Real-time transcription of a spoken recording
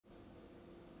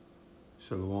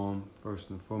Shalom,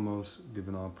 first and foremost,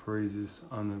 giving all praises,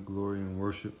 honor, glory, and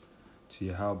worship to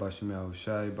Yahweh Bashem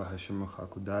Yahushai, Bahashem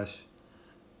HaKodash.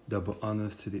 Double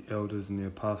honors to the elders and the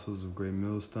apostles of Great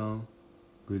Millstone.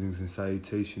 Greetings and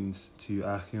salutations to you,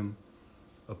 Achim,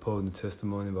 upholding the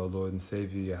testimony of our Lord and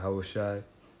Savior, Yahushai,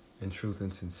 in truth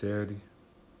and sincerity.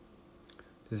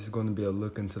 This is going to be a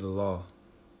look into the law.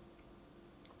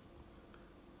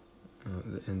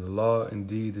 And the law,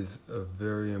 indeed, is a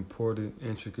very important,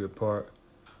 intricate part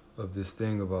of this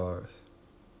thing of ours.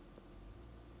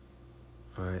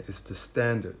 All right, it's the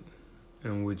standard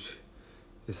in which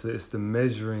it's the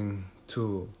measuring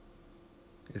tool.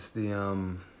 It's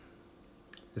the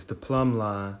plumb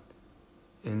line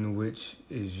in which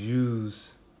is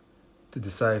used to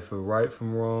decipher right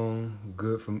from wrong,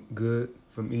 good from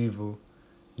evil,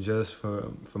 just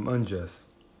from unjust.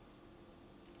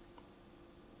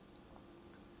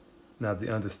 Now,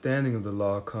 the understanding of the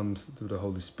law comes through the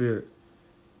Holy Spirit.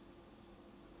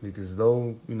 Because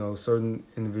though, certain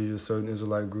individuals, certain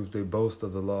Israelite groups, they boast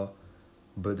of the law,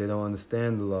 but they don't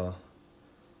understand the law,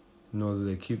 nor do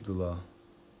they keep the law.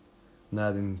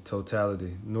 Not in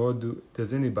totality, nor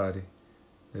does anybody.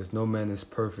 There's no man that's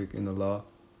perfect in the law,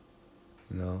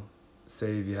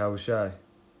 save Yahushai.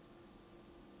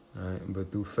 All right,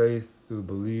 but through faith, through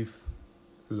belief,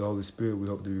 through the Holy Spirit, we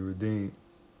hope to be redeemed.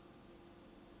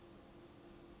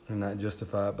 And not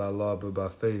justified by law, but by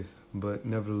faith. But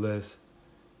nevertheless,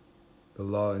 the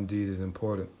law indeed is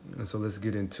important. And so let's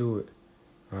get into it.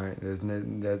 All right, it's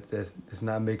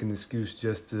not making an excuse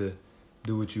just to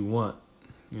do what you want.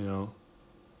 The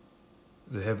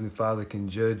Heavenly Father can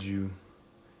judge you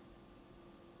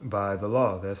by the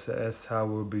law. That's how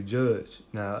we'll be judged.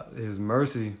 Now, His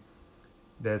mercy,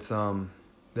 that's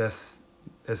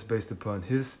based upon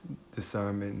His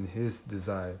discernment and His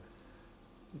desire.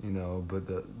 But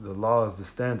the law is the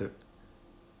standard.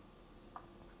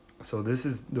 So this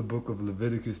is the book of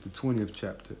Leviticus, the 20th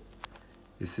chapter.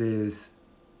 It says,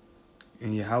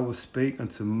 and Yahweh spake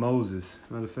unto Moses.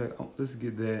 Matter of fact, let's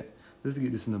get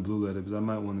this in the blue letter, because I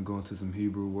might want to go into some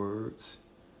Hebrew words.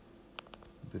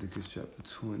 Leviticus chapter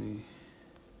 20.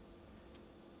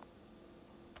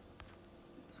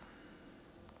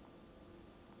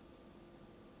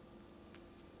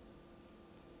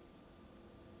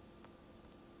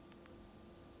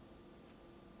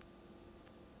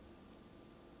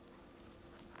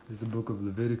 This is the book of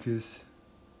Leviticus,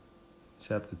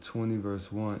 chapter 20,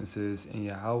 verse 1. It says, and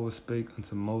Yahweh spake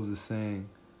unto Moses, saying,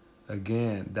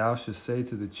 again, thou shalt say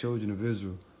to the children of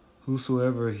Israel,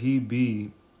 whosoever he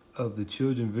be of the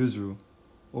children of Israel,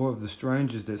 or of the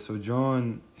strangers that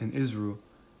sojourn in Israel,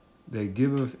 that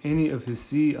giveth any of his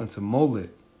seed unto Molech,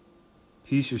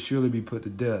 he shall surely be put to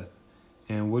death.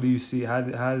 And what do you see? How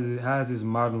is this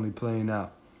modernly playing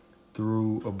out?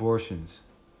 Through abortions.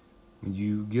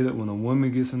 When a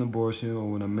woman gets an abortion,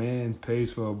 or when a man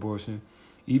pays for abortion,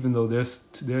 even though these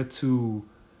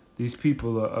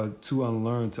people are too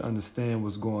unlearned to understand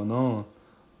what's going on,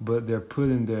 but they're put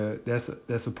in there.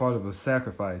 That's a part of a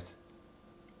sacrifice.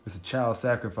 It's a child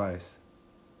sacrifice.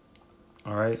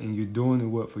 All right, and you're doing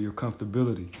it for your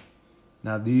comfortability.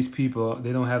 Now these people,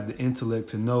 they don't have the intellect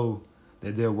to know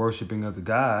that they're worshiping other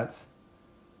gods,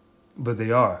 but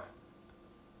they are.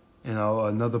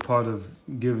 Another part of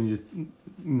giving your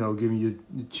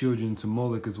children to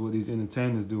Molech is what these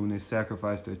entertainers do when they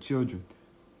sacrifice their children.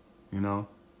 A lot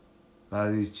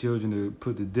of these children are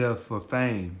put to death for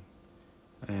fame,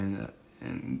 and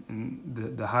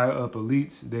the higher up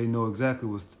elites, they know exactly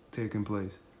what's taking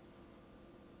place.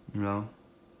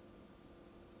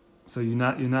 So you're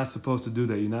not supposed to do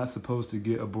that. You're not supposed to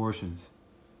get abortions.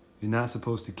 You're not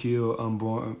supposed to kill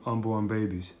unborn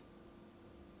babies.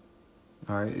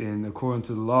 All right, and according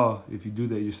to the law, if you do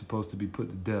that, you're supposed to be put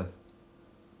to death.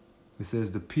 It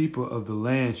says, the people of the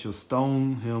land shall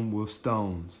stone him with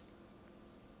stones.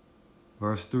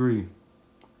 Verse 3,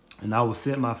 and I will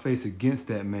set my face against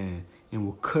that man, and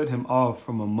will cut him off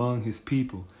from among his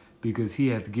people, because he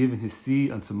hath given his seed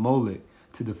unto Molech,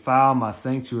 to defile my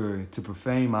sanctuary, to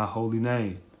profane my holy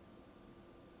name.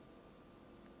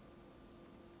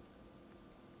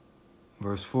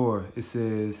 Verse 4, it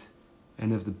says,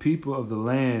 and if the people of the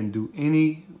land do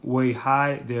any way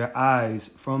hide their eyes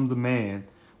from the man,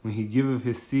 when he giveth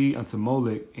his seed unto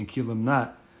Molech, and kill him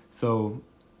not. So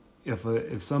if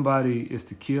somebody is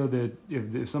to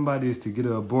if somebody is to get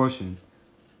an abortion,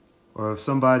 or if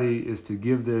somebody is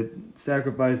to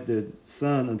sacrifice their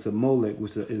son unto Molech,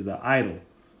 which is an idol,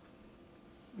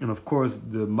 and of course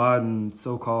the modern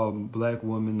so-called black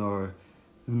woman or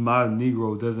the modern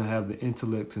Negro doesn't have the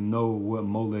intellect to know what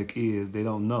Molech is. They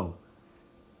don't know.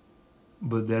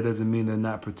 but that doesn't mean they're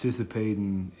not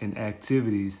participating in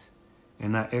activities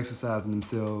and not exercising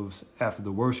themselves after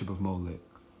the worship of Molech.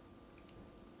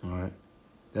 All right,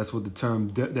 that's what the term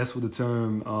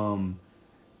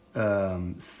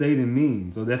Satan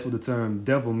means, or that's what the term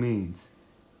devil means.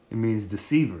 It means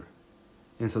deceiver.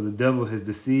 And so the devil has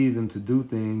deceived them to do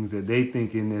things that they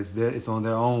thinking it's on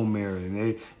their own merit,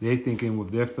 and they thinking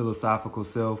with their philosophical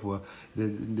self, or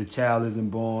the child isn't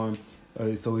born,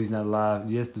 so he's not alive.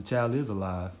 Yes, the child is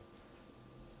alive,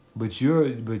 but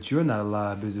you're not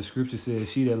alive, because the scripture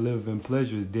says, "She that liveth in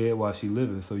pleasure is dead while she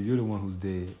liveth." So you're the one who's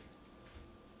dead.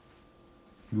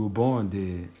 You were born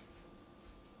dead.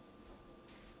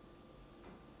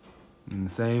 In the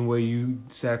same way you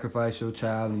sacrificed your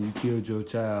child and you killed your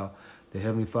child, the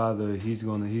Heavenly Father, He's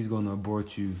gonna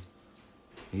abort you,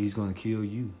 and He's gonna kill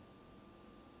you.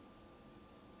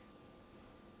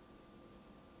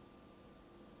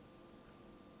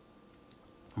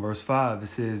 Verse 5, it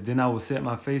says, "Then I will set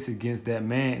my face against that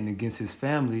man and against his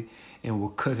family, and will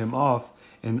cut him off,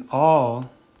 and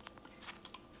all,"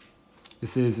 it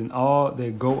says, "and all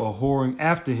that go a whoring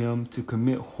after him to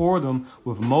commit whoredom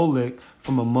with Molech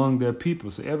from among their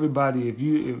people." So everybody,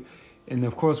 and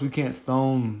of course we can't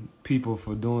stone people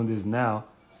for doing this now,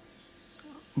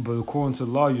 but according to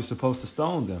the law, you're supposed to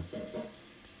stone them.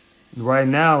 Right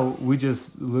now, we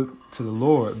just look to the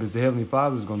Lord, because the Heavenly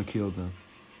Father is going to kill them.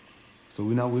 So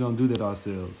we don't do that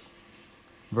ourselves.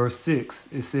 Verse 6,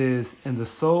 it says, "And the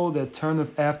soul that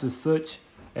turneth after such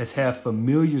as have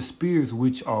familiar spirits,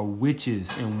 which are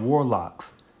witches and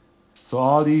warlocks." So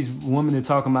all these women are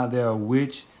talking about, they're a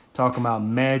witch, talking about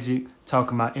magic,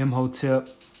 talking about Imhotep,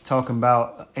 talking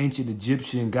about ancient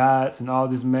Egyptian gods and all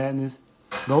this madness.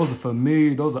 Those are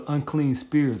familiar, those are unclean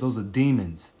spirits, those are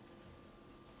demons.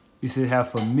 He said, "Have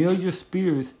familiar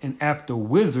spirits and after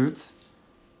wizards,"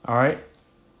 all right?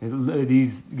 And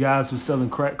these guys who selling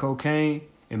crack cocaine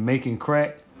and making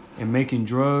crack and making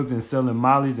drugs and selling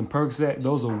mollies and Percocet,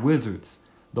 those are wizards.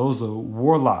 Those are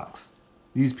warlocks.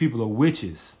 These people are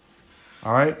witches.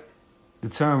 All right? The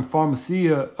term pharmacy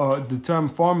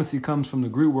comes from the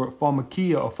Greek word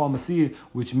pharmakia or pharmacia,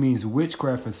 which means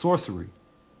witchcraft and sorcery.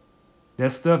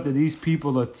 That stuff that these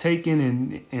people are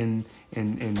taking and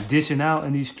dishing out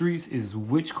in these streets is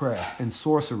witchcraft and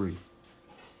sorcery.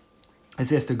 It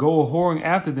says, "To go a-whoring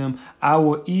after them, I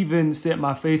will even set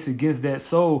my face against that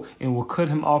soul and will cut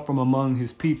him off from among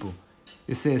his people."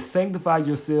 It says, "Sanctify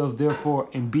yourselves, therefore,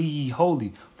 and be ye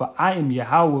holy, for I am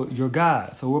Yahweh, your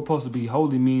God." So we're supposed to be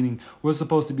holy, meaning we're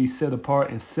supposed to be set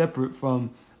apart and separate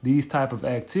from these type of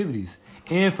activities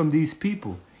and from these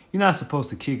people. You're not supposed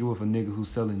to kick it with a nigga who's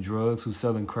selling drugs, who's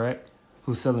selling crack,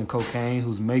 who's selling cocaine,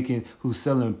 who's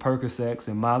selling Percocets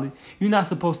and Molly. You're not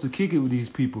supposed to kick it with these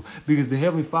people, because the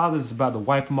Heavenly Father is about to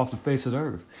wipe them off the face of the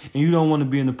earth, and you don't want to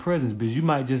be in the presence, because you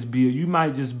might just be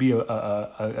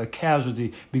a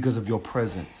casualty because of your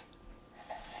presence.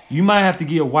 You might have to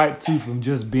get a white tooth from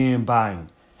just being by him.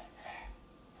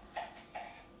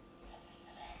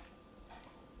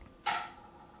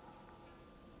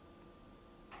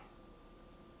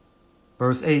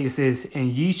 Verse 8, it says,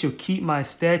 "And ye shall keep my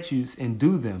statutes and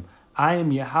do them. I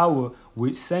am Yahweh,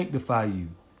 which sanctify you."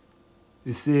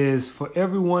 It says, "For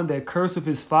everyone that curseth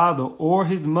his father or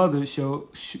his mother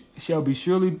shall be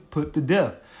surely put to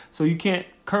death." So you can't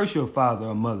curse your father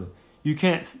or mother. You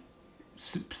can't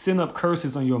send up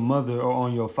curses on your mother or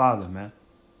on your father, man.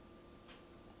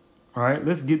 All right,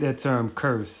 let's get that term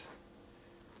curse.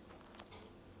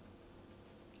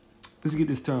 Let's get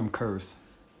this term curse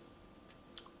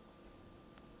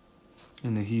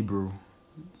in the Hebrew,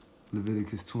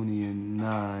 Leviticus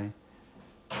 20:9,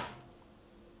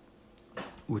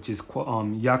 which is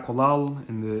yakolal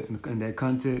in that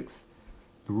context.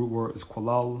 The root word is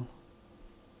kolal,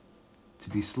 to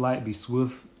be slight, be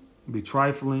swift, be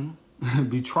trifling,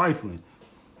 be trifling.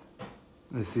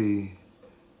 Let's see.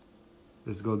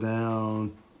 Let's go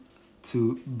down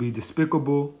to be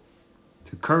despicable,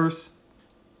 to curse,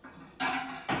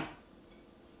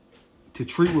 to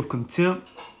treat with contempt,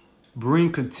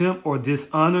 bring contempt or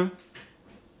dishonor.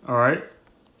 All right.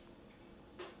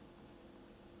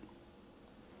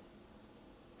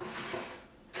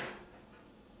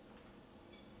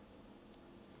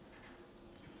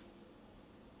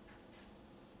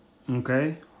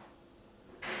 Okay.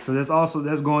 So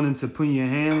that's going into putting your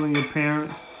hands on your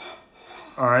parents.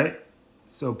 All right.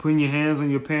 So putting your hands on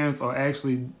your parents, or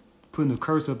actually putting a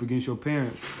curse up against your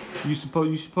parents. You're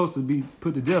supposed to be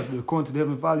put to death. According to the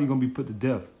Heavenly Father, you're going to be put to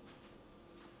death.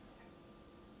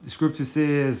 The scripture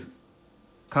says,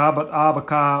 "Kabat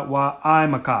abaka wa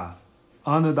imaka,"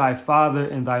 honor thy father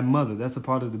and thy mother. That's a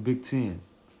part of the Big Ten.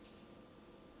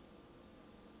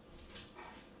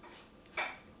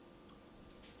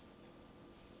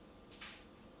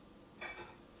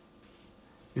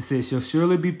 It says, shall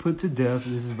surely be put to death.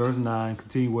 This is verse 9,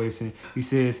 continuation. He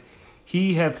says,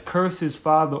 he hath cursed his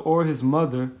father or his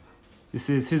mother. It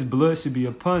says, his blood should be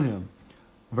upon him.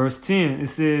 Verse 10, it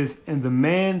says, and the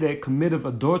man that committeth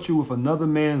adultery with another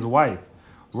man's wife.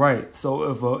 Right.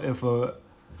 So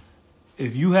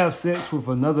if you have sex with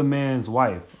another man's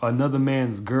wife, another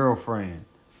man's girlfriend,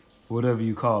 whatever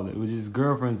you call it, which is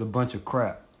girlfriend's a bunch of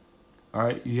crap. All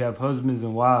right. You have husbands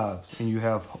and wives, and you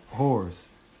have whores.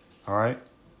 All right.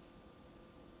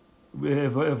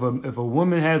 If a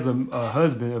woman has a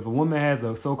husband, if a woman has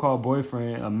a so-called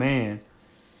boyfriend, a man,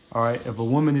 all right. If a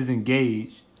woman is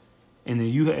engaged, and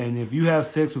if you have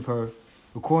sex with her,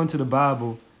 according to the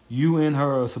Bible, you and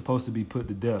her are supposed to be put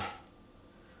to death.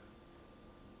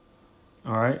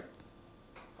 All right.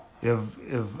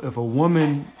 If a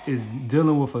woman is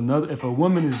dealing with if a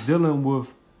woman is dealing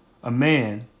with a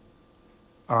man,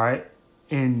 all right,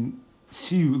 and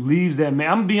she leaves that man,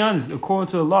 I'm gonna be honest, according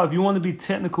to the law, if you want to be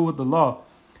technical with the law,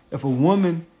 if a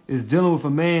woman is dealing with a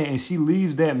man and she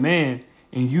leaves that man,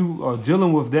 and you are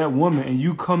dealing with that woman, and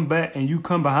you come back and you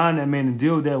come behind that man and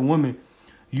deal with that woman,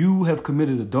 you have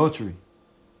committed adultery.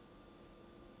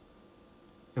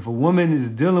 If a woman is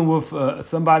dealing with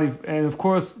somebody, and of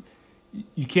course,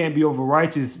 you can't be over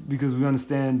righteous because we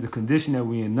understand the condition that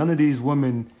we're in. None of these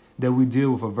women that we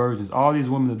deal with are virgins. All these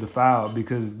women are defiled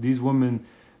because these women,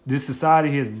 this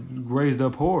society has raised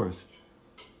up whores.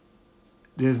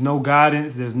 There's no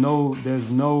guidance. There's no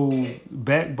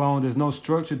backbone. There's no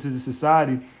structure to the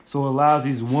society. So it allows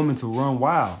these women to run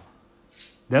wild.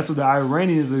 That's what the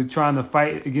Iranians are trying to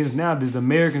fight against now, because the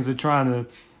Americans are trying to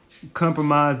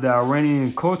compromise the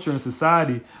Iranian culture and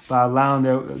society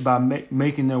by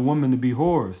making their women to be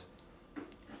whores.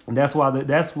 And that's why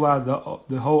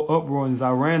the whole uproar is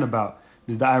Iran about,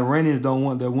 because the Iranians don't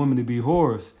want their women to be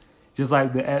whores, just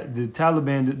like the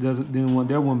Taliban didn't want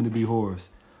their women to be whores.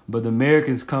 But the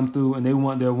Americans come through and they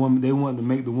want their woman. They want to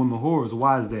make the women whores.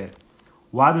 Why is that?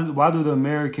 Why do the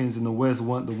Americans in the West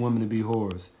want the women to be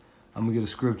whores? I'm gonna get a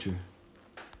scripture.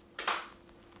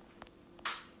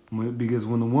 Because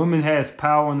when the woman has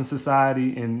power in the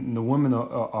society and the women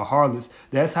are harlots,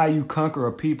 that's how you conquer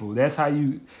a people. That's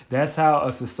how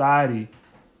a society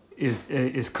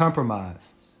is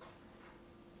compromised.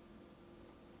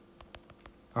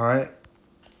 All right.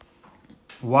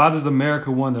 Why does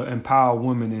America want to empower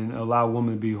women and allow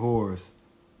women to be whores?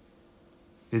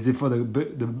 Is it for the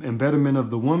embetterment of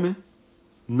the woman?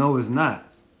 No, it's not.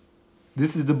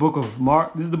 This is the book of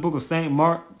Mark. This is the book of St.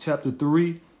 Mark, chapter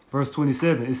 3, verse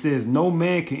 27. It says, no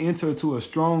man can enter into a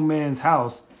strong man's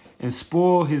house and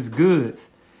spoil his goods,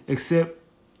 except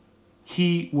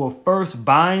he will first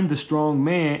bind the strong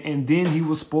man, and then he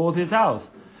will spoil his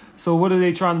house. So what are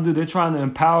they trying to do? They're trying to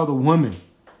empower the woman,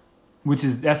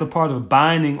 that's a part of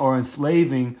binding or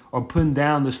enslaving or putting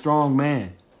down the strong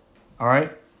man. All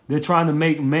right. They're trying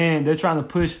to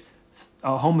push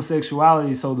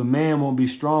homosexuality so the man won't be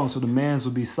strong, so the mans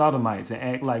will be sodomites and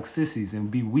act like sissies and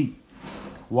be weak.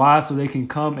 Why? So they can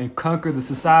come and conquer the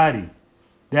society.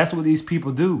 That's what these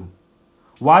people do.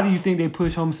 Why do you think they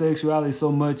push homosexuality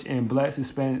so much in blacks,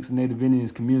 Hispanics, and Native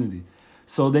Indians community?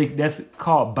 So that's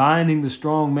called binding the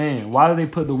strong man. Why do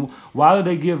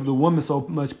they give the woman so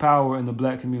much power in the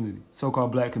black community,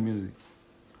 so-called black community?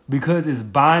 Because it's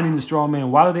binding the strong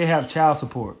man. Why do they have child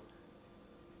support?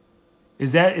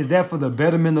 Is that for the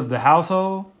betterment of the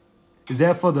household? Is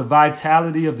that for the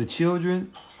vitality of the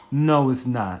children? No, it's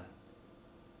not.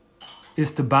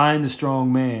 It's to bind the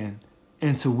strong man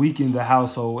and to weaken the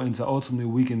household and to ultimately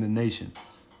weaken the nation.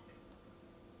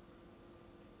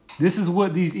 This is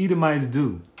what these Edomites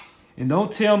do. And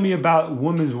don't tell me about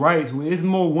women's rights when it's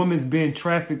more women's being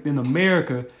trafficked in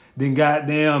America than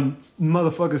goddamn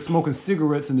motherfuckers smoking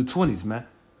cigarettes in the 20s, man.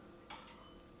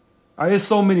 There's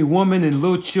so many women and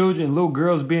little children and little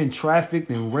girls being trafficked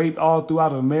and raped all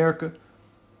throughout America.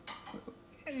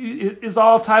 It's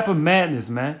all type of madness,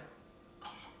 man.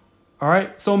 All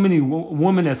right? So many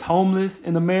women that's homeless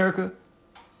in America.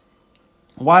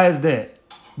 Why is that?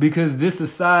 Because this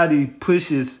society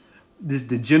pushes this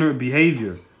degenerate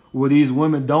behavior where these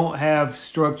women don't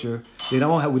we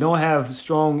don't have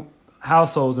strong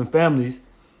households and families.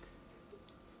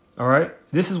 All right.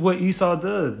 This is what Esau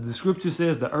does. The scripture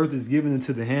says the earth is given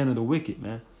into the hand of the wicked,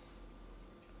 man.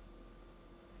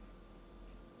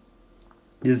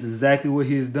 This is exactly what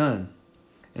he has done.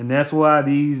 And that's why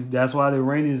the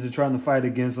Iranians are trying to fight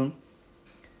against him.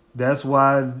 That's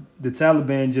why the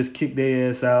Taliban just kicked their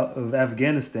ass out of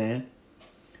Afghanistan,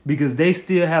 because they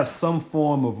still have some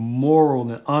form of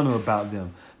moral and honor about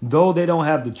them. Though they don't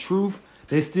have the truth,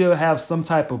 They still have some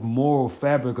type of moral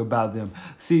fabric about them.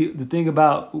 See, the thing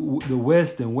about the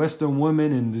West and Western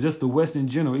women and just the West in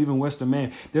general, even Western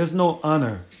man, there's no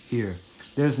honor here.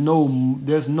 There's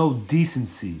no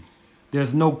decency.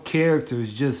 There's no character.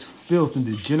 It's just filth and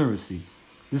degeneracy.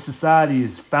 This society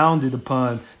is founded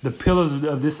upon, the pillars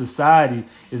of this society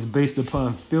is based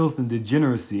upon filth and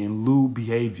degeneracy and lewd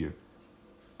behavior.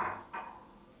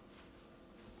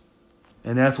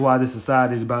 And that's why this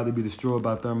society is about to be destroyed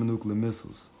by thermonuclear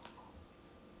missiles.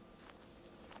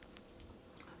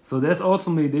 So that's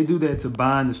ultimately, they do that to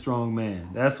bind the strong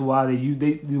man. That's why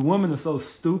the women are so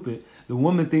stupid. The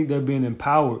women think they're being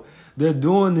empowered. They're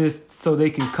doing this so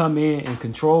they can come in and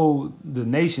control the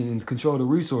nation and control the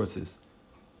resources.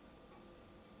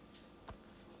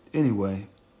 Anyway,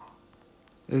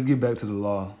 let's get back to the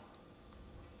law.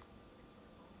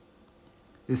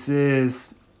 It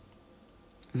says,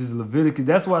 this is Leviticus.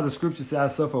 That's why the scripture says, I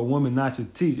suffer a woman not to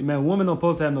teach. Man, women don't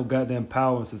supposed to have no goddamn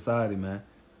power in society, man.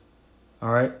 All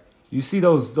right? You see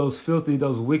those filthy,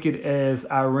 those wicked ass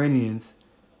Iranians,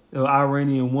 the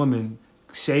Iranian women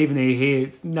shaving their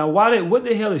heads. Now, what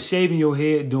the hell is shaving your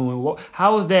head doing?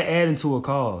 How is that adding to a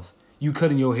cause? You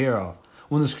cutting your hair off.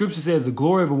 When the scripture says the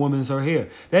glory of a woman is her hair,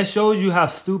 that shows you how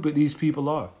stupid these people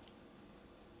are.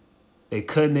 They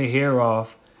cutting their hair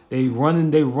off. They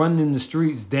running in the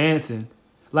streets dancing.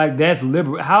 Like that's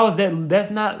how is that? That's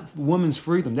not women's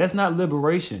freedom. That's not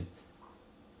liberation.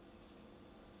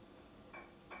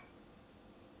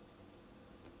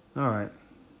 All right.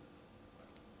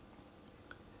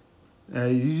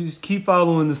 You just keep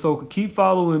following keep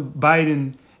following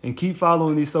Biden and keep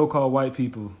following these so-called white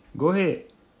people. Go ahead.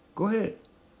 Go ahead.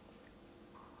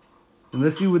 And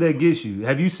let's see what that gets you.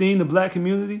 Have you seen the black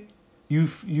community? You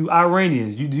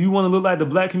Iranians, do you want to look like the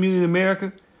black community in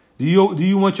America? Do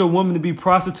you want your woman to be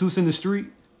prostitutes in the street?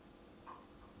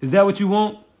 Is that what you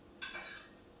want?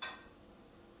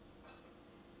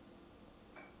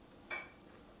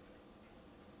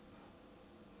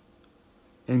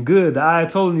 And good, the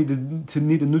Ayatollah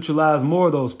need to neutralize more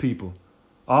of those people.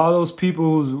 All those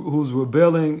people who's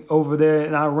rebelling over there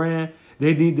in Iran,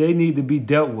 they need to be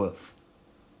dealt with.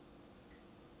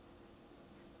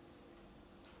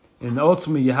 And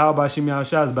ultimately, Yahweh Shem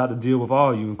Yahushua is about to deal with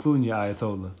all you, including your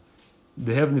Ayatollah.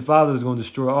 The Heavenly Father is going to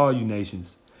destroy all you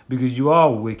nations because you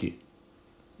are wicked.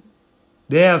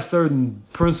 They have certain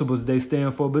principles they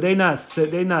stand for, but they're not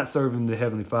serving the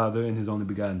Heavenly Father and His only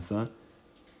begotten Son.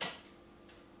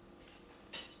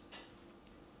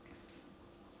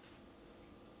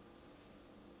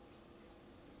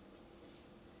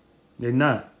 They're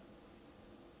not.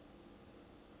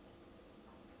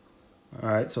 All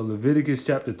right, so Leviticus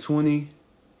chapter 20.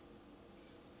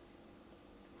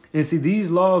 And see,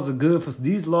 these laws are good for,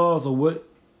 these laws are what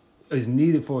is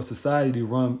needed for a society to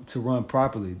run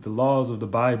properly. The laws of the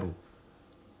Bible.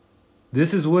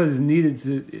 This is what is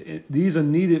needed these are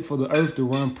needed for the earth to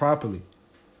run properly.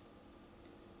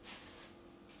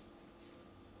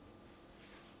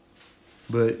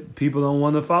 But people don't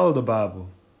want to follow the Bible.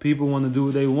 People want to do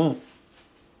what they want.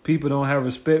 People don't have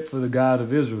respect for the God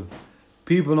of Israel.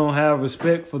 People don't have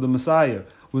respect for the Messiah.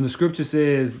 When the scripture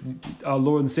says our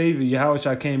Lord and Savior,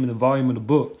 Yahushua came in the volume of the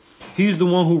book, He's the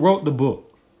one who wrote the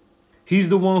book. He's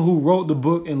the one who wrote the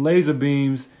book in laser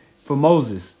beams for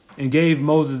Moses and gave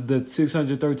Moses the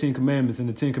 613 commandments and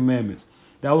the 10 commandments.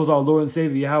 That was our Lord and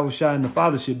Savior, Yahushua, and the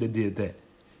Fathership that did that.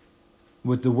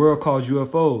 What the world calls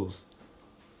UFOs.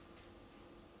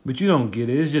 But you don't get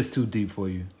it. It's just too deep for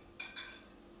you.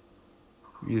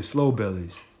 You're slow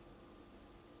bellies.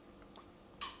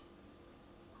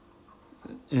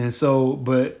 And so,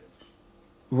 but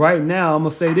right now, I'm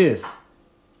gonna say this: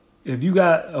 if you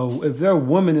got if there are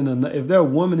women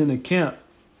in a camp,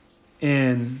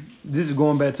 and this is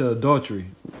going back to adultery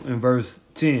in verse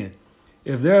 10.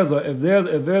 If there's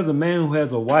a man who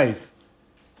has a wife,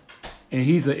 and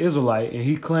he's an Israelite, and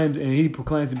he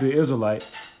proclaims to be an Israelite,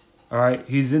 all right,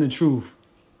 he's in the truth.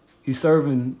 He's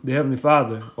serving the Heavenly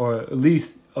Father, or at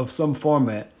least of some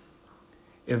format.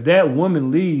 If that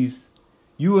woman leaves,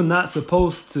 you are not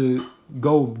supposed to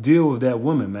go deal with that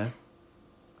woman, man.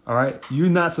 All right? You're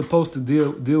not supposed to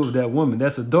deal with that woman.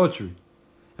 That's adultery.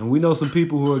 And we know some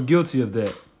people who are guilty of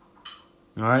that.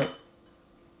 All right?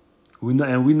 We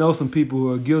know some people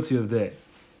who are guilty of that.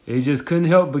 They just couldn't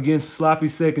help but get sloppy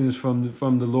seconds from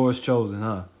the Lord's chosen,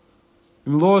 huh?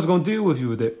 And the Lord's going to deal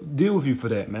with you for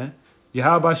that, man.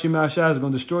 Yahweh Shem Yahushua is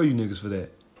going to destroy you niggas for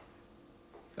that.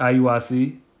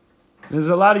 IUIC. There's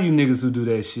a lot of you niggas who do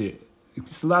that shit.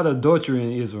 It's a lot of adultery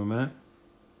in Israel, man.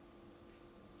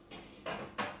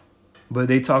 But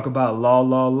they talk about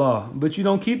law. But you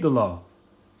don't keep the law.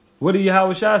 What did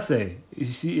Yahushua say?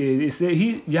 it said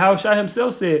Yahushua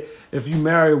himself said, if you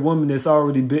marry a woman that's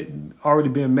already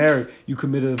been married, you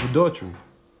committed adultery.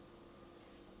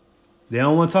 They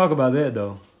don't want to talk about that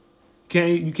though.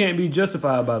 You can't be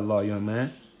justified by the law, young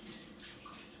man.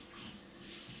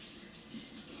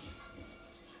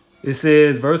 It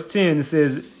says, verse 10, it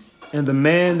says, and the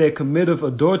man that committeth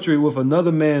adultery with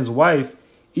another man's wife,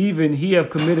 even he have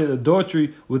committed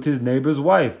adultery with his neighbor's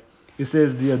wife. It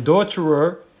says, the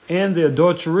adulterer and the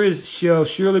adulteress shall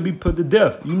surely be put to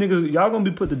death. You niggas, y'all gonna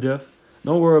be put to death.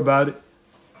 Don't worry about it.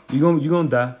 You're gonna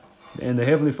die. And the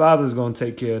Heavenly Father is gonna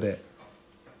take care of that.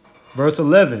 Verse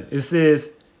 11, it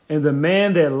says, and the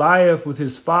man that lieth with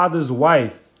his father's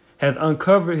wife hath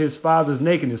uncovered his father's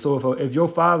nakedness. So if your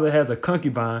father has a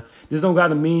concubine, this don't got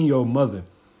to mean your mother.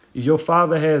 If your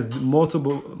father has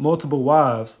multiple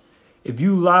wives, if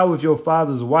you lie with your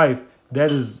father's wife,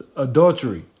 that is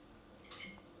adultery.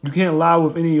 You can't lie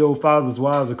with any of your father's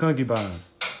wives or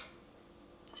concubines.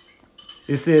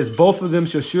 It says, both of them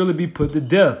shall surely be put to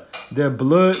death. Their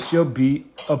blood shall be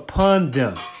upon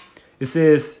them. It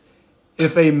says,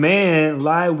 if a man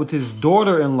lie with his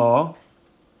daughter-in-law,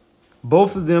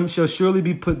 both of them shall surely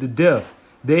be put to death.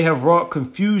 They have wrought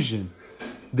confusion.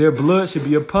 Their blood shall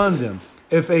be upon them.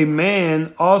 If a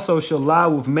man also shall lie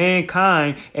with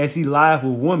mankind as he lieth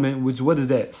with woman, which, what is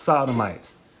that?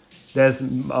 Sodomites. That's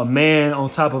a man on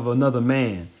top of another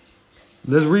man.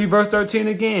 Let's read verse 13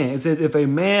 again. It says, if a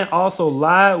man also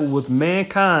lie with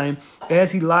mankind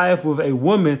as he lieth with a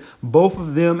woman, both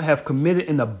of them have committed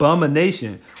an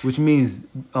abomination, which means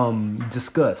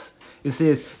disgust. It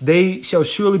says, they shall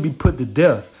surely be put to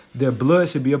death. Their blood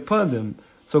should be upon them.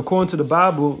 So according to the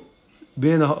Bible,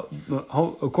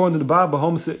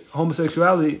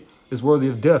 homosexuality is worthy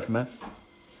of death, man.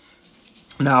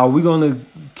 Now, are we going to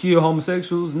kill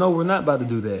homosexuals? No, we're not about to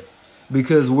do that.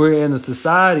 Because we're in a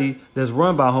society that's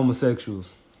run by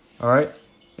homosexuals. All right.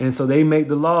 And so they make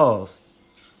the laws.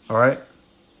 All right.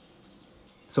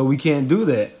 So we can't do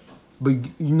that. But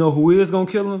you know who is going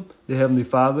to kill them? The Heavenly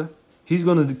Father. He's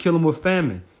going to kill them with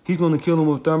famine. He's going to kill them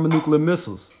with thermonuclear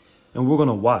missiles. And we're going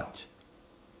to watch.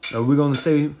 Are we going to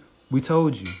say, we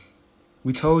told you.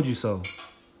 We told you so.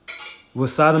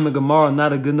 Was Sodom and Gomorrah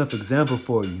not a good enough example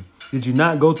for you? Did you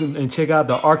not go to and check out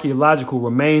the archaeological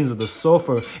remains of the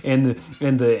sulfur and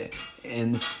the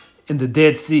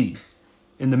Dead Sea,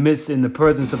 in the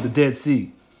presence of the Dead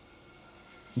Sea?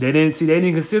 They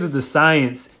didn't consider the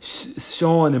science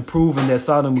showing and proving that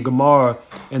Sodom and Gomorrah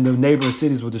and the neighboring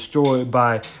cities were destroyed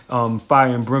by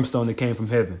fire and brimstone that came from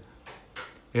heaven.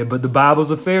 Yeah, but the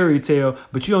Bible's a fairy tale,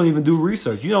 but you don't even do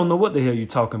research. You don't know what the hell you're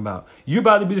talking about. You're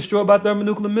about to be destroyed by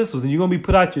thermonuclear missiles, and you're going to be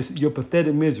put out your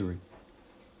pathetic misery.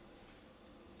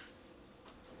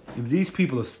 These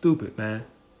people are stupid, man.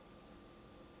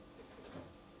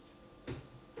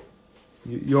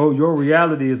 Your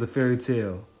reality is a fairy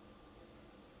tale.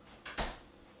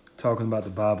 Talking about the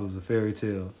Bible is a fairy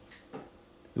tale.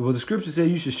 Well, the scripture says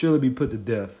you should surely be put to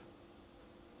death.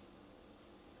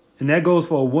 And that goes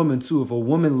for a woman too. If a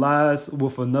woman lies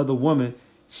with another woman,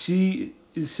 she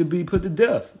should be put to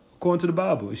death, according to the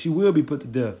Bible. She will be put to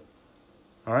death.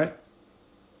 All right?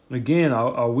 Again,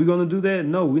 are we going to do that?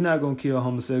 No, we're not going to kill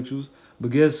homosexuals.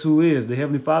 But guess who is? The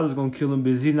Heavenly Father's going to kill them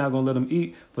because he's not going to let them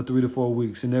eat for 3 to 4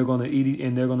 weeks. And they're going to eat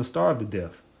and they're going to starve to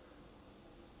death.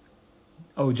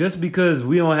 Oh, just because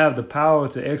we don't have the power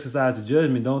to exercise the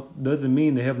judgment doesn't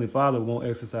mean the Heavenly Father won't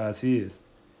exercise his.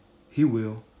 He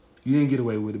will. You didn't get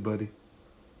away with it, buddy.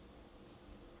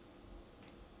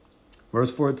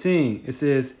 Verse 14, it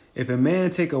says, if a man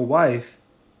take a wife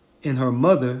and her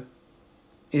mother,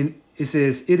 and it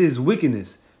says it is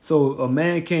wickedness. So a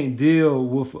man can't deal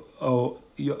with,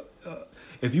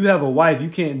 if you have a wife, you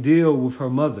can't deal with her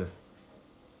mother.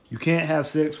 You can't have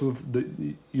sex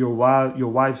with your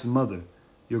wife's mother,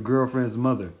 your girlfriend's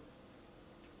mother.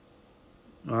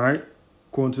 All right?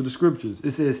 According to the scriptures,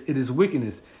 it says it is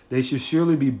wickedness. They should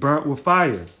surely be burnt with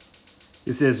fire.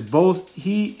 It says both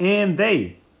he and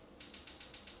they.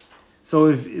 So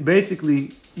if basically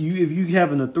if you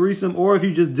having a threesome, or if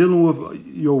you're just dealing with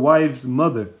your wife's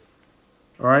mother,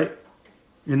 all right,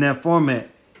 in that format,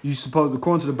 you supposed,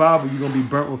 according to the Bible, you're gonna be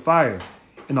burnt with fire.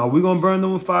 And are we gonna burn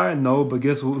them with fire? No, but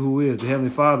guess who is? The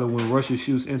Heavenly Father. When Russia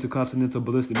shoots intercontinental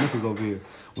ballistic missiles over here,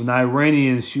 when the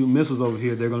Iranians shoot missiles over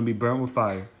here, they're gonna be burnt with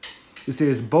fire. It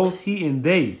says both he and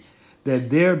they,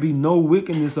 that there be no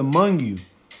wickedness among you.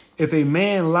 If a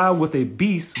man lie with a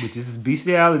beast, which is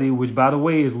bestiality, which, by the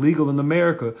way, is legal in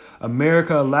America.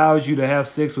 America allows you to have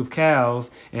sex with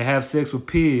cows and have sex with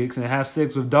pigs and have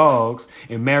sex with dogs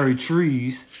and marry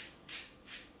trees.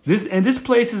 This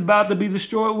place is about to be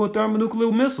destroyed with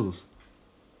thermonuclear missiles.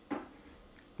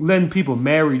 letting people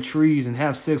marry trees and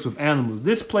have sex with animals.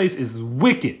 This place is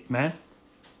wicked, man.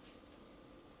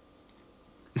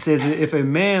 It says, if a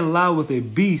man lie with a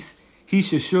beast, he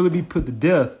shall surely be put to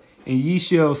death, and ye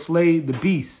shall slay the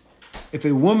beast. If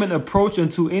a woman approach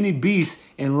unto any beast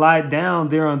and lie down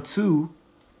thereunto,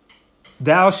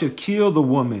 thou shalt kill the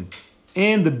woman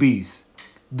and the beast.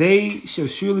 They shall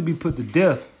surely be put to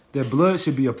death. Their blood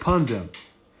should be upon them.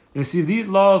 And see, if these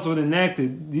laws were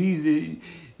enacted, you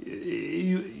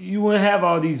wouldn't have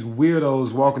all these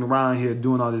weirdos walking around here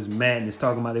doing all this madness,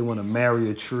 talking about they want to marry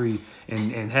a tree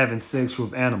and having sex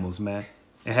with animals, man,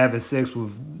 and having sex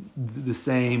with the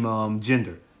same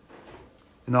gender,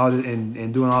 and all this,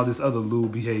 and doing all this other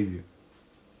lewd behavior.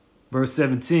 Verse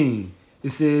 17, it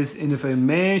says, and if a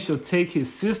man shall take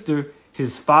his sister,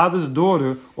 his father's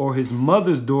daughter, or his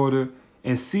mother's daughter,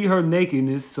 and see her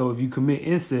nakedness, so if you commit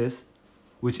incest,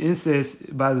 which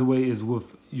incest, by the way, is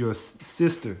with your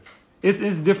sister. It's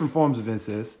different forms of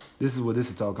incest. This is what this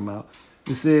is talking about.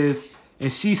 It says,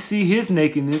 and she see his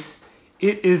nakedness,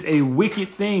 it is a wicked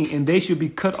thing, and they should be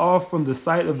cut off from the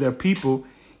sight of their people.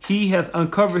 He hath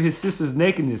uncovered his sister's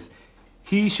nakedness.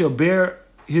 He shall bear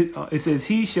his, it says,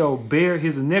 he shall bear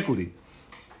his iniquity.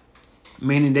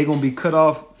 Meaning they're going to be cut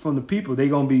off from the people. They're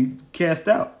going to be cast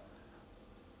out.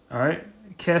 All right?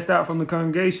 Cast out from the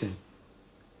congregation.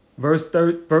 Verse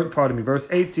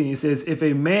 18, it says, if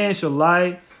a man shall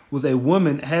lie with a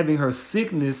woman having her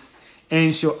sickness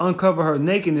and shall uncover her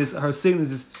nakedness, her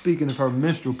sickness is speaking of her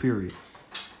menstrual period.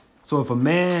 So if a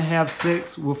man have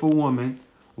sex with a woman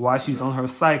while she's on her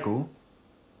cycle,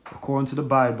 according to the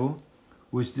Bible,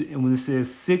 which when it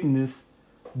says sickness,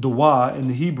 dawa, in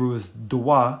the Hebrew is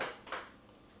dawa,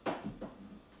 it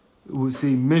would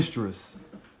say menstruous.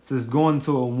 So it's going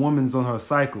to a woman's on her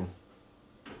cycle.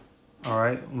 All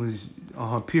right, when she's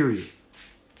on her period.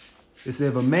 It says,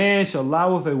 if a man shall lie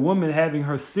with a woman having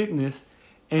her sickness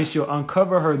and shall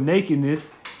uncover her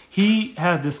nakedness, he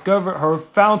hath discovered her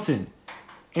fountain,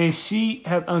 and she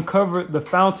hath uncovered the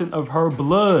fountain of her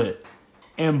blood,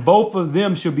 and both of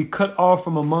them shall be cut off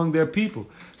from among their people.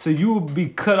 So you will be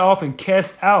cut off and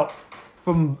cast out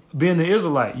from being an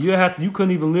Israelite. You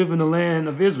couldn't even live in the land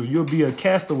of Israel. You'll be a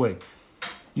castaway.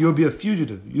 You'll be a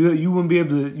fugitive. You wouldn't be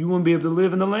able to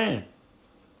live in the land.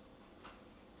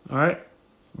 All right.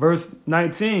 Verse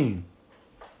 19.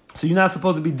 So you're not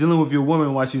supposed to be dealing with your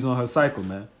woman while she's on her cycle,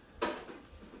 man.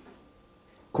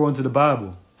 According to the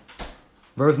Bible.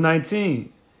 Verse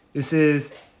 19. It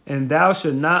says, and thou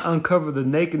shalt not uncover the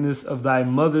nakedness of thy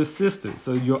mother's sister.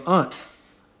 So your aunt.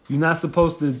 You're not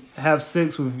supposed to have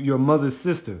sex with your mother's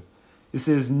sister. It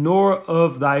says, nor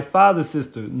of thy father's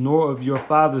sister, nor of your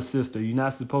father's sister. You're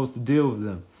not supposed to deal with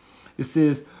them. It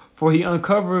says, for he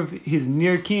uncovered his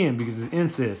near kin, because it's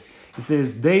incest. It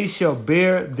says, they shall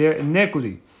bear their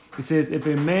iniquity. It says, if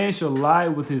a man shall lie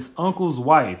with his uncle's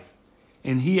wife,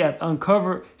 and he hath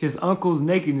uncovered his uncle's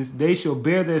nakedness, they shall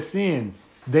bear their sin.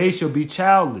 They shall be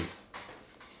childless.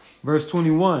 Verse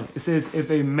 21, it says,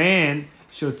 if a man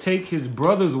shall take his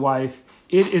brother's wife,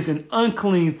 it is an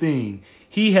unclean thing.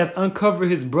 He hath uncovered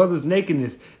his brother's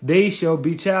nakedness. They shall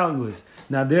be childless.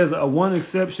 Now, there's one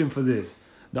exception for this.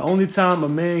 The only time a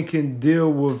man can deal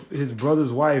with his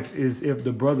brother's wife is if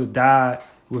the brother died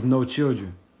with no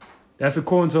children. That's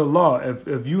according to the law.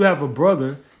 If you have a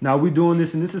brother, now we doing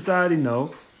this in this society?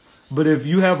 No. But if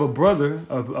you have a brother,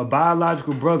 a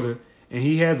biological brother, and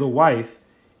he has a wife,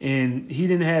 and he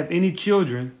didn't have any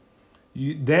children,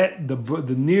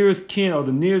 the nearest kin or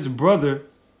the nearest brother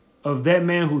of that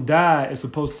man who died is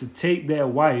supposed to take that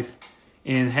wife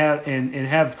and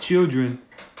have children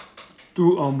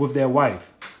through with their wife.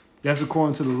 That's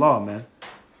according to the law, man.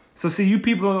 So see, you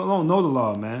people don't know the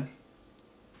law, man.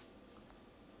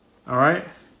 All right.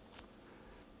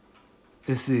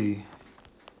 Let's see.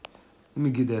 Let me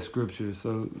get that scripture.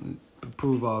 So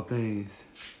prove all things.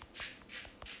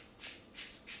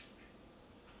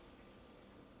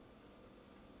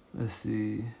 Let's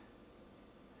see.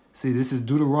 See, this is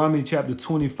Deuteronomy chapter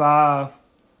 25.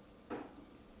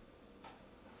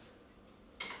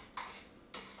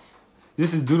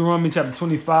 This is Deuteronomy chapter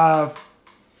 25,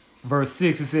 verse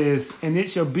 6. It says, and it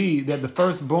shall be that the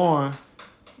firstborn,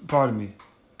 pardon me.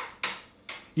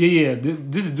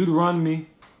 This is Deuteronomy.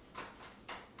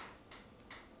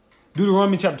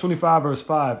 Deuteronomy chapter 25, verse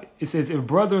 5. It says, if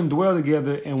brethren dwell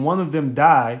together and one of them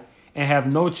die and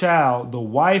have no child, the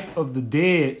wife of the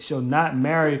dead shall not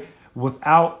marry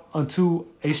without unto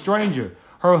a stranger.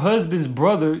 Her husband's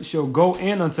brother shall go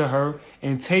in unto her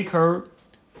and take her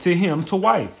to him to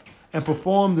wife, and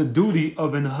perform the duty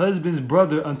of an husband's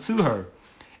brother unto her.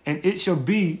 And it shall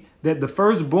be that the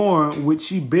firstborn which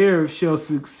she bears shall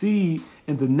succeed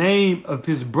in the name of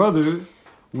his brother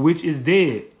which is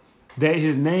dead, that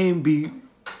his name be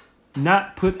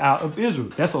not put out of Israel.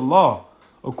 That's a law.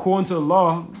 According to the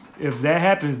law, if that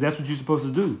happens, that's what you're supposed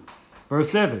to do. Verse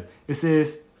 7, it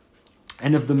says,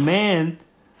 and if the man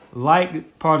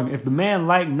if the man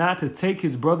like not to take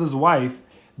his brother's wife,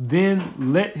 then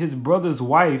let his brother's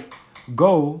wife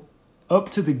go up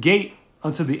to the gate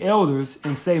unto the elders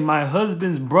and say, my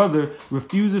husband's brother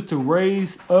refuses to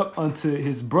raise up unto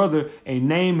his brother a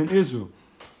name in Israel.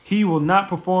 He will not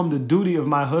perform the duty of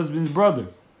my husband's brother.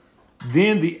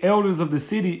 Then the elders of the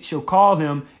city shall call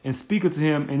him and speak unto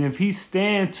him. And if he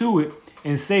stand to it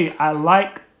and say, I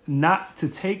like not to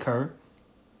take her,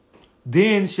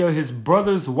 then shall his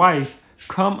brother's wife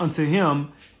come unto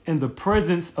him in the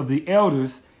presence of the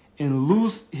elders and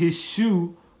loose his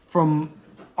shoe from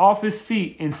off his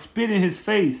feet and spit in his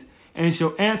face, and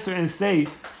shall answer and say,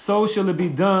 so shall it be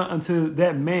done unto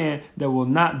that man that will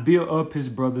not build up his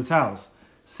brother's house.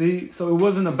 See, so it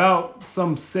wasn't about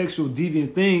some sexual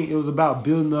deviant thing. It was about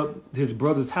building up his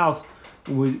brother's house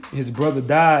when his brother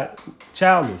died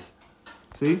childless.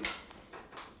 See?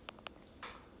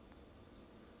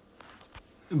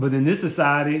 But in this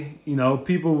society, you know,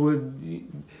 people would,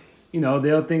 you know,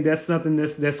 they'll think that's something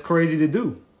that's crazy to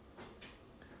do.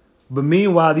 But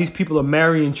meanwhile, these people are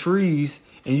marrying trees,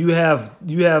 and you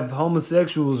have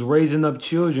homosexuals raising up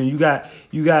children. You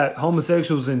got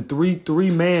homosexuals and three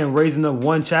men raising up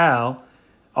one child.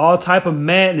 All type of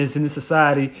madness in this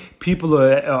society. People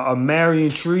are marrying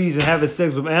trees and having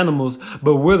sex with animals,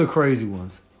 but we're the crazy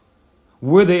ones.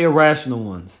 We're the irrational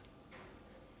ones.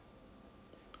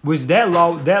 Which that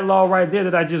law right there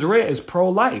that I just read is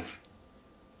pro-life.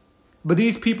 But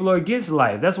these people are against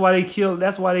life. That's why they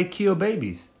kill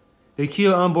babies. They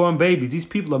kill unborn babies. These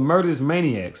people are murderous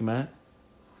maniacs, man.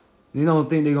 They don't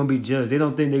think they're going to be judged. They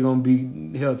don't think they're going to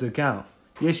be held to account.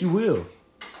 Yes, you will.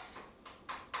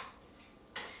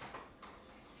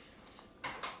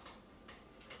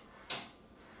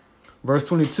 Verse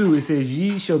 22, it says,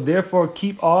 ye shall therefore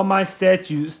keep all my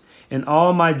statutes and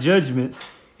all my judgments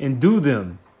and do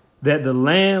them, that the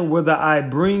land whither I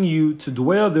bring you to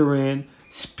dwell therein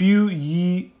spew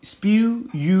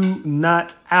you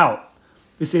not out.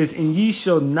 It says, and ye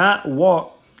shall not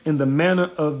walk in the manner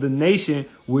of the nation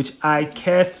which I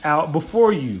cast out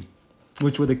before you,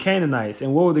 which were the Canaanites.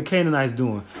 And what were the Canaanites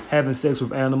doing? Having sex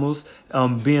with animals,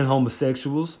 being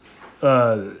homosexuals,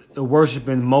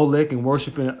 worshiping Molech and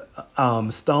worshiping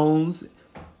stones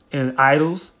and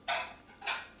idols.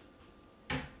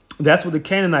 That's what the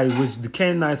Canaanites, which the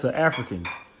Canaanites are Africans.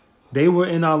 They were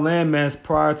in our landmass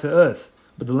prior to us,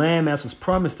 but the landmass was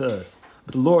promised to us.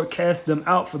 But the Lord cast them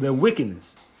out for their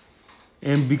wickedness.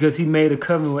 And because he made a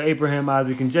covenant with Abraham,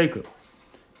 Isaac, and Jacob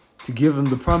to give them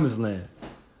the promised land.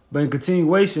 But in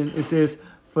continuation, it says,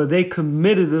 for they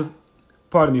committed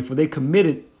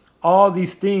all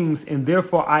these things, and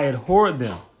therefore I abhorred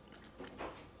them.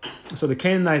 So the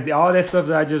Canaanites, all that stuff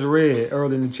that I just read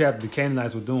earlier in the chapter, the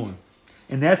Canaanites were doing.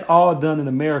 And that's all done in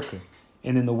America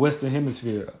and in the Western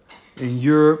Hemisphere. In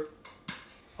Europe,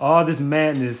 all this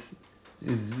madness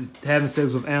is having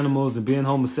sex with animals and being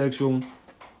homosexual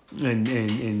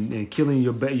and killing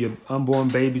your unborn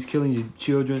babies, killing your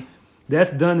children. That's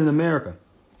done in America.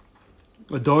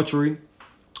 Adultery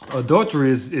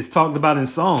is talked about in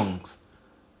songs.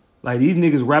 Like, these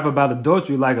niggas rap about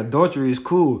adultery like adultery is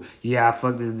cool. Yeah, I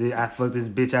fucked this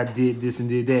bitch, I did this and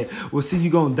did that. Well, see,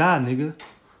 you gonna die, nigga.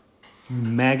 You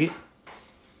maggot.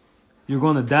 You're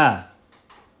gonna die.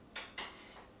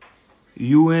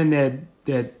 You and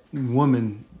that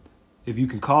woman, if you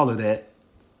can call her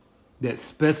that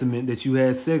specimen that you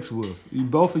had sex with.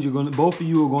 Both of you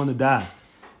are going to die.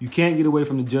 You can't get away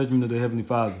from the judgment of the Heavenly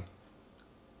Father.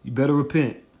 You better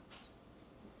repent.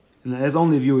 And that's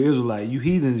only if you're an Israelite. You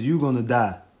heathens, you're going to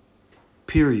die.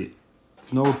 Period.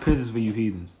 There's no repentance for you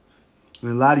heathens. I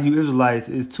mean, a lot of you Israelites,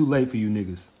 it's too late for you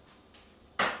niggas.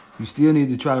 You still need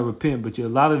to try to repent, but a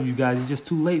lot of you guys, it's just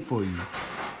too late for you.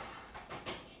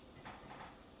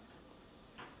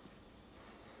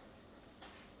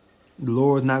 The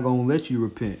Lord's not going to let you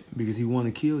repent because he want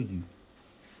to kill you.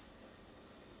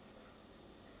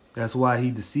 That's why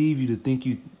he deceived you to think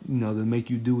to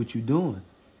make you do what you're doing.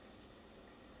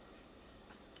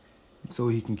 So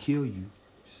he can kill you.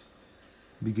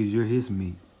 Because you're his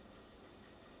meat.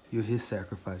 You're his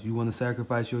sacrifice. You want to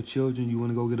sacrifice your children? You want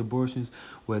to go get abortions?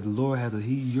 Well, the Lord has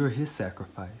you're his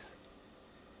sacrifice.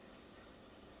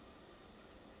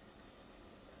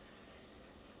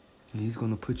 And he's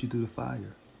going to put you through the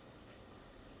fire.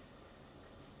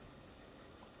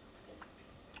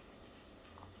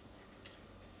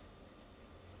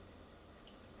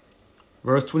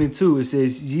 Verse 22, it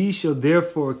says, ye shall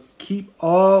therefore keep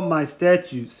all my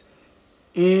statutes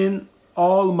in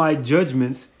all my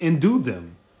judgments and do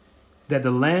them, that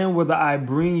the land whither I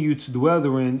bring you to dwell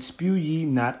therein spew ye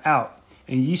not out.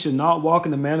 And ye shall not walk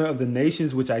in the manner of the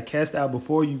nations which I cast out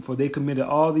before you, for they committed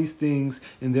all these things,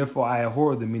 and therefore I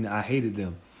abhorred them, meaning I hated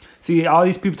them. See, all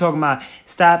these people talking about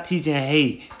stop teaching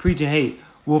hate, preaching hate.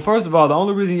 Well, first of all, the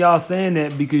only reason y'all saying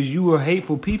that because you are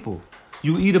hateful people.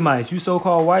 You Edomites, you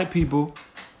so-called white people,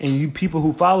 and you people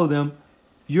who follow them,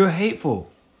 you're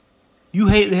hateful. You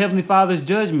hate the Heavenly Father's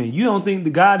judgment. You don't think the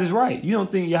God is right. You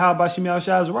don't think Yahweh Shem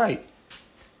Yahushua is right.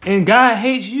 And God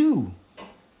hates you.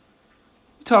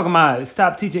 You're talking about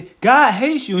stop teaching. God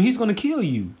hates you and he's going to kill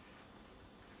you.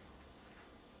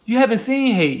 You haven't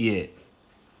seen hate yet.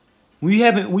 When you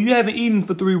haven't eaten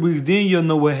for 3 weeks, then you'll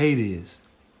know what hate is.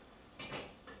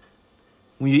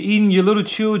 When you're eating your little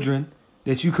children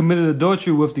that you committed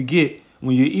adultery with to get,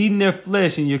 when you're eating their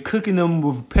flesh and you're cooking them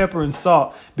with pepper and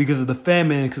salt because of the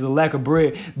famine and because of the lack of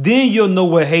bread, then you'll know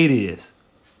what hate is.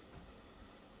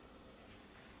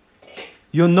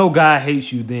 You'll know God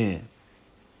hates you then.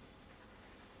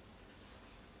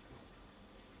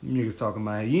 You niggas talking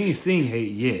about hate. You ain't seen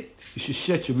hate yet. You should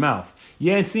shut your mouth.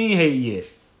 You ain't seen hate yet.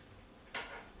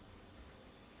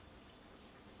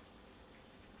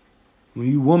 When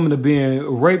you women are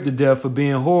being raped to death for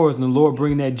being whores and the Lord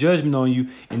bringing that judgment on you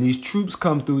and these troops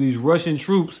come through, these Russian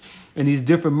troops and these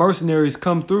different mercenaries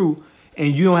come through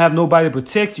and you don't have nobody to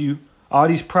protect you, all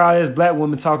these proud-ass black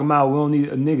women talking about we don't need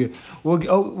a nigga.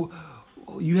 Well,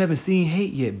 you haven't seen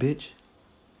hate yet, bitch.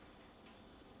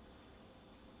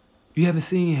 You haven't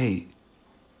seen hate.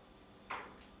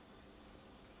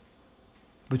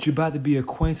 But you're about to be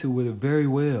acquainted with it very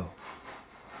well.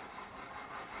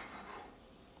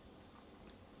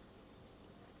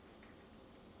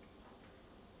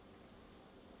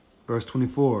 Verse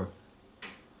 24,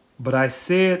 but I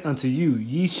said unto you,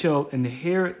 ye shall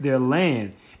inherit their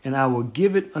land, and I will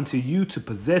give it unto you to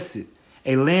possess it,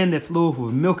 a land that floweth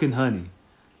with milk and honey.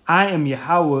 I am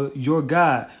Yahweh, your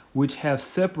God, which have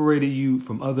separated you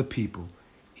from other people.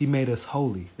 He made us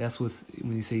holy. That's what,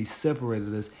 when he says he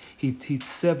separated us, he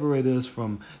separated us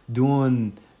from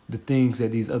doing the things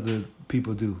that these other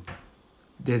people do.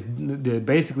 They're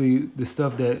basically the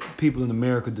stuff that people in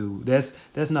America do. That's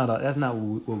not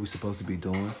what we're supposed to be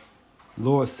doing. The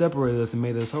Lord separated us and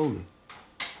made us holy.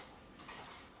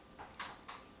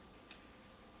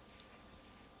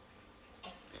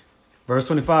 Verse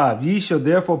 25, ye shall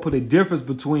therefore put a difference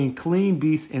between clean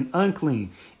beasts and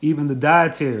unclean, even the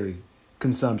dietary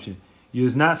consumption.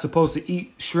 You're not supposed to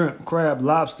eat shrimp, crab,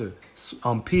 lobster,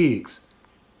 pigs.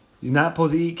 You're not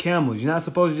supposed to eat camels. You're not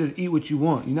supposed to just eat what you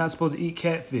want. You're not supposed to eat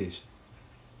catfish.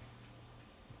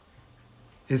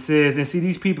 It says, and see,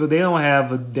 these people, they don't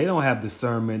have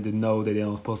discernment to know that they're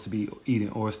not supposed to be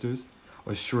eating oysters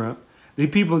or shrimp.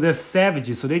 These people, they're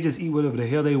savages, so they just eat whatever the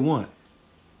hell they want.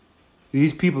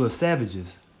 These people are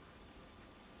savages.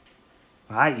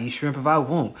 I eat shrimp if I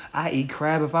want. I eat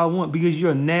crab if I want, because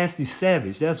you're a nasty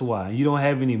savage. That's why. You don't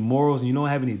have any morals and you don't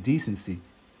have any decency.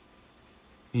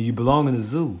 And you belong in the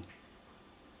zoo.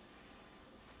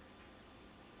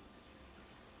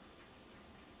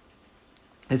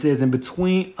 It says, in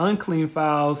between unclean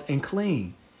fowls and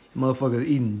clean. Motherfuckers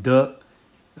eating duck.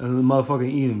 Motherfuckers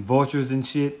eating vultures and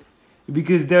shit.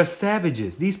 Because they're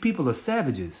savages. These people are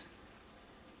savages.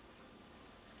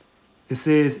 It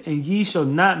says, and ye shall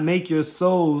not make your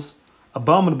souls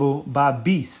abominable by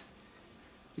beasts.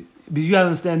 Because you got to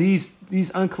understand,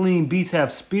 these unclean beasts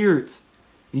have spirits.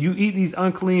 And you eat these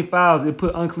unclean fowls, it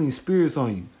put unclean spirits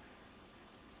on you.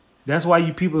 That's why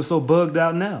you people are so bugged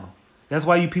out now. That's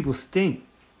why you people stink.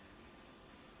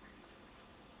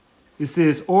 It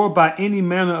says, or by any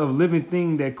manner of living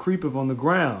thing that creepeth on the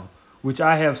ground, which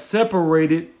I have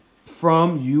separated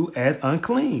from you as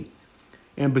unclean.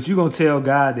 But you're going to tell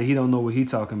God that he don't know what he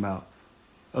talking about.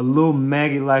 A little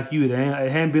maggot like you that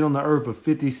hadn't been on the earth for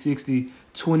 50, 60,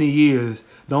 20 years,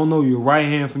 don't know your right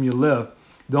hand from your left,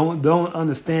 don't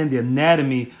understand the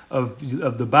anatomy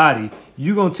of the body,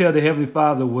 you're going to tell the Heavenly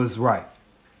Father what's right.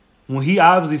 When he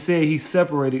obviously said he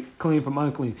separated clean from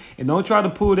unclean. And don't try to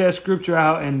pull that scripture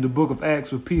out in the book of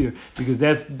Acts with Peter, because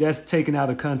that's taken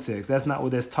out of context. That's not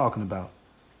what that's talking about.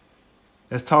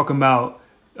 That's talking about,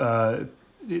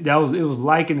 it was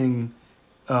likening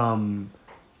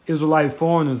Israelite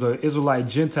foreigners or Israelite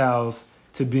Gentiles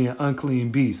to being unclean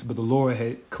beasts. But the Lord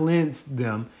had cleansed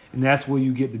them, and that's where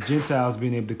you get the Gentiles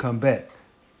being able to come back.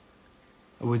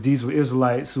 These were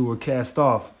Israelites who were cast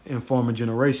off in former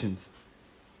generations.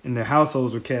 And their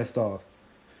households were cast off.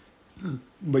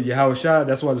 But Yahushua,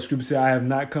 that's why the scripture said, I have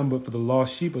not come but for the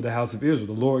lost sheep of the house of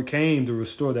Israel. The Lord came to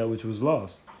restore that which was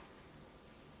lost.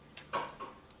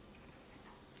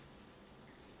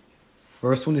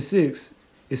 Verse 26,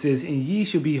 it says, and ye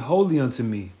shall be holy unto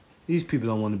me. These people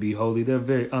don't want to be holy. They're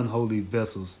very unholy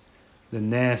vessels. They're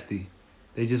nasty.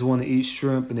 They just want to eat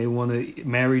shrimp and they want to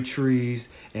marry trees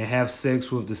and have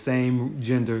sex with the same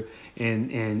gender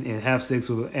and have sex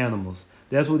with animals.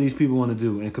 That's what these people want to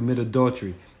do, and commit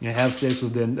adultery and have sex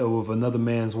with another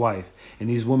man's wife. And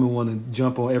these women want to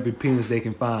jump on every penis they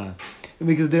can find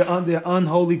because they're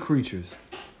unholy creatures.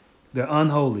 They're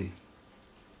unholy.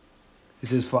 It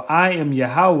says, for I am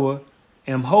Yahweh,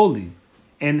 am holy,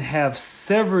 and have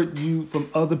severed you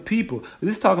from other people.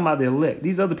 This is talking about the elect.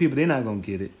 These other people, they're not going to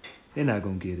get it. They're not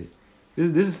going to get it.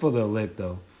 This is for the elect,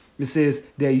 though. It says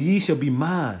that ye shall be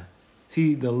mine.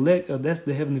 See, the elect, that's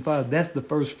the Heavenly Father. That's the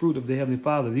first fruit of the Heavenly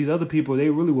Father. These other people, they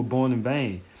really were born in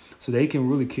vain. So they can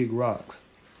really kick rocks.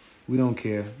 We don't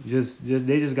care.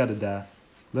 They just got to die.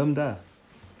 Let them die.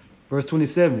 Verse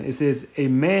 27, it says, a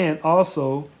man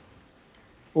also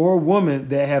or a woman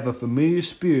that have a familiar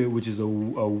spirit, which is a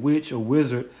witch, a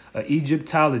wizard, an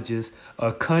Egyptologist,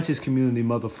 a conscious community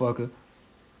motherfucker,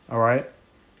 all right?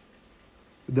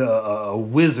 A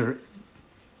wizard.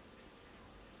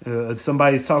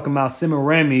 Somebody's talking about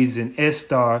Semiramis and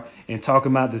Estar and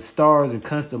talking about the stars and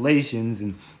constellations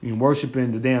and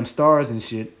worshiping the damn stars and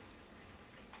shit.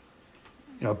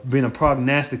 You know, being a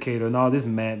prognosticator and all this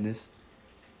madness.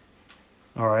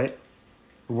 All right?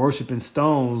 Worshiping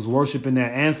stones, worshiping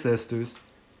their ancestors,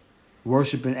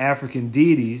 worshiping African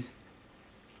deities,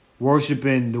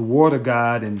 worshiping the water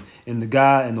god and the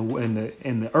god and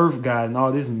the earth god and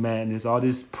all this madness, all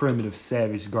this primitive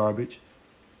savage garbage.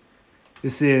 It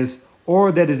says,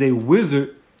 or that is a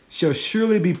wizard shall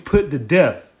surely be put to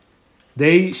death.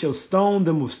 They shall stone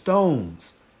them with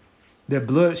stones. Their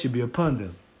blood should be upon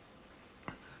them.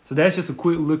 So that's just a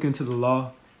quick look into the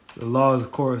law. The law is,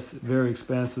 of course, very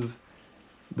expansive,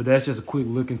 but that's just a quick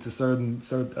look into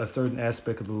a certain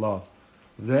aspect of the law.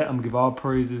 With that, I'm going to give all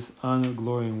praises, honor,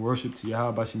 glory, and worship to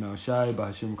Yahweh Bashim Al-Shai,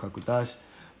 Bahashim Kakudash,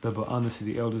 double honors to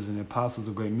the elders and apostles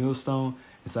of Great Millstone,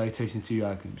 and salutation to you,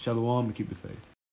 Akim. Shalom, and keep the faith.